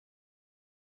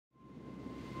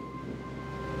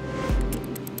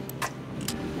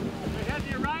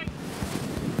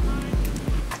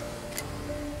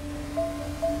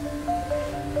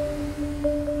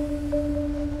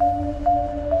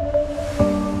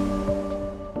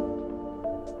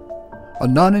A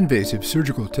non-invasive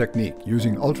surgical technique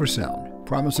using ultrasound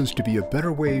promises to be a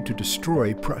better way to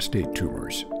destroy prostate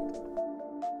tumors.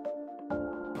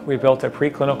 We built a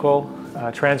preclinical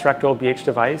transrectal BH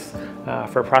device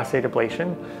for prostate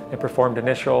ablation and performed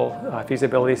initial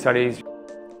feasibility studies.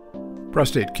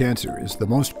 Prostate cancer is the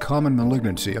most common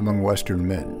malignancy among Western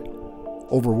men.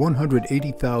 Over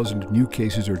 180,000 new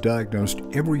cases are diagnosed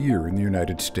every year in the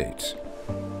United States.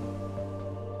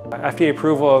 FDA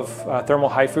approval of thermal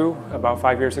HIFU about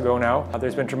 5 years ago now.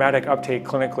 There's been dramatic uptake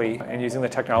clinically in using the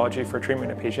technology for treatment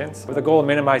of patients with the goal of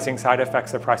minimizing side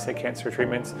effects of prostate cancer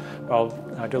treatments while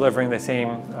delivering the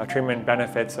same treatment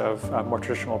benefits of more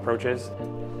traditional approaches.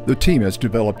 The team has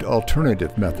developed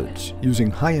alternative methods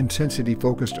using high-intensity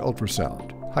focused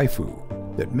ultrasound,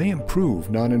 HIFU, that may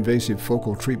improve non-invasive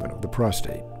focal treatment of the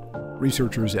prostate.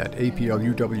 Researchers at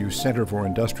APL-UW Center for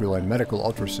Industrial and Medical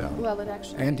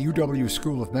Ultrasound and UW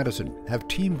School of Medicine have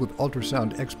teamed with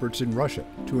ultrasound experts in Russia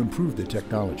to improve the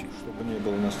technology.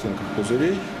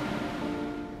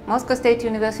 Moscow State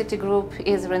University Group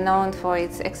is renowned for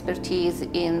its expertise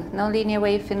in nonlinear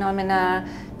wave phenomena,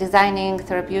 designing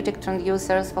therapeutic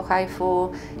transducers for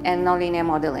HIFU, and nonlinear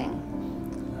modeling.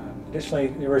 Additionally,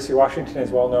 the University of Washington is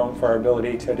well known for our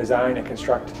ability to design and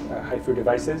construct HIFU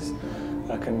devices,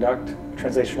 conduct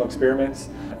translational experiments,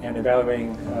 and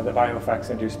evaluating the bioeffects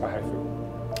induced by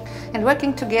HIFU. And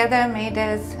working together made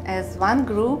us as one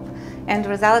group and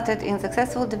resulted in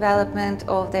successful development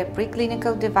of the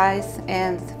preclinical device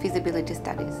and feasibility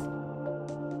studies.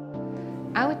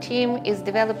 Our team is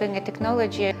developing a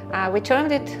technology, we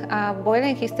termed it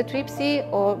boiling histotripsy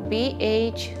or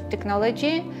BH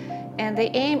technology, and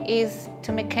the aim is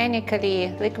to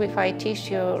mechanically liquefy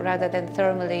tissue rather than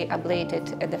thermally ablate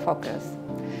it at the focus.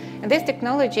 And this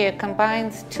technology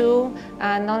combines two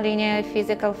nonlinear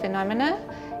physical phenomena.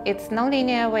 It's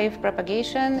nonlinear wave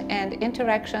propagation and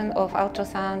interaction of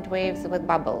ultrasound waves with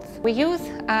bubbles. We use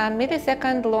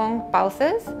millisecond-long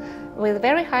pulses with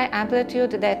very high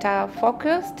amplitude that are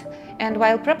focused, and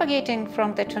while propagating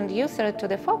from the transducer to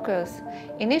the focus,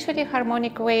 initially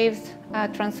harmonic waves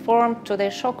transform to the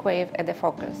shock wave at the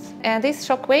focus. And these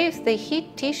shock waves, they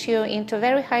heat tissue into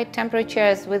very high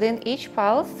temperatures within each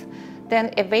pulse.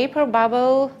 Then a vapor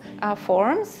bubble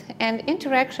forms, and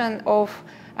interaction of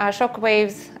shock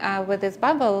waves with this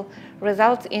bubble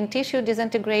results in tissue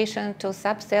disintegration to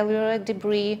subcellular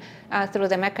debris through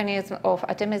the mechanism of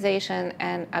atomization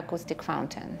and acoustic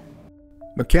fountain.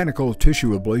 Mechanical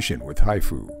tissue ablation with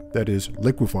HIFU, that is,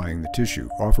 liquefying the tissue,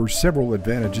 offers several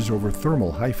advantages over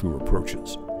thermal HIFU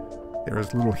approaches. There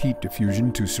is little heat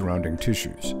diffusion to surrounding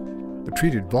tissues. The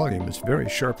treated volume is very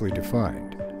sharply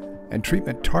defined, and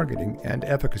treatment targeting and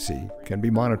efficacy can be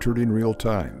monitored in real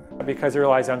time. Because it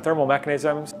relies on thermal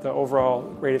mechanisms, the overall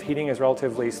rate of heating is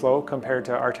relatively slow compared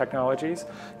to our technologies,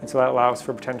 and so that allows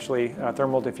for potentially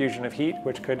thermal diffusion of heat,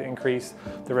 which could increase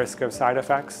the risk of side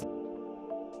effects.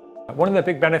 One of the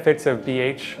big benefits of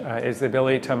BH is the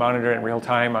ability to monitor in real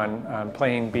time on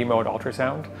plain B-mode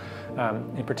ultrasound.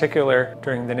 In particular,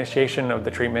 during the initiation of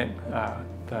the treatment,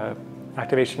 the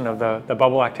activation of the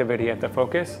bubble activity at the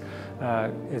focus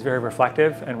is very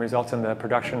reflective and results in the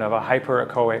production of a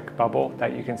hyperechoic bubble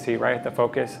that you can see right at the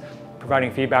focus,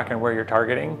 providing feedback on where you're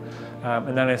targeting.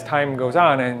 And then as time goes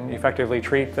on and you effectively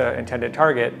treat the intended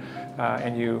target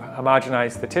and you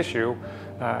homogenize the tissue,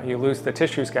 you lose the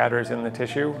tissue scatters in the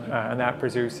tissue, and that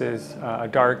produces a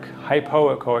dark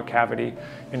hypoechoic cavity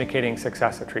indicating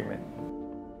success of treatment.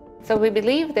 So we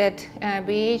believe that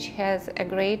BH has a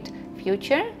great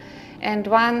future, and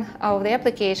one of the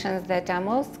applications that are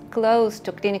most close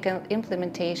to clinical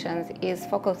implementations is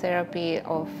focal therapy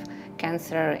of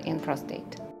cancer in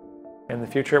prostate. In the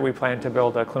future, we plan to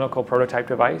build a clinical prototype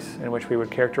device in which we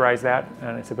would characterize that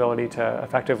and its ability to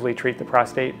effectively treat the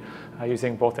prostate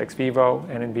using both ex vivo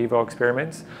and in vivo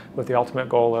experiments, with the ultimate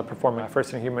goal of performing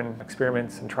first-in-human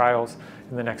experiments and trials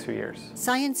in the next few years.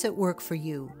 Science at work for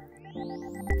you.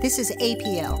 This is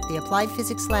APL, the Applied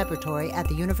Physics Laboratory at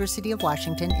the University of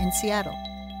Washington in Seattle.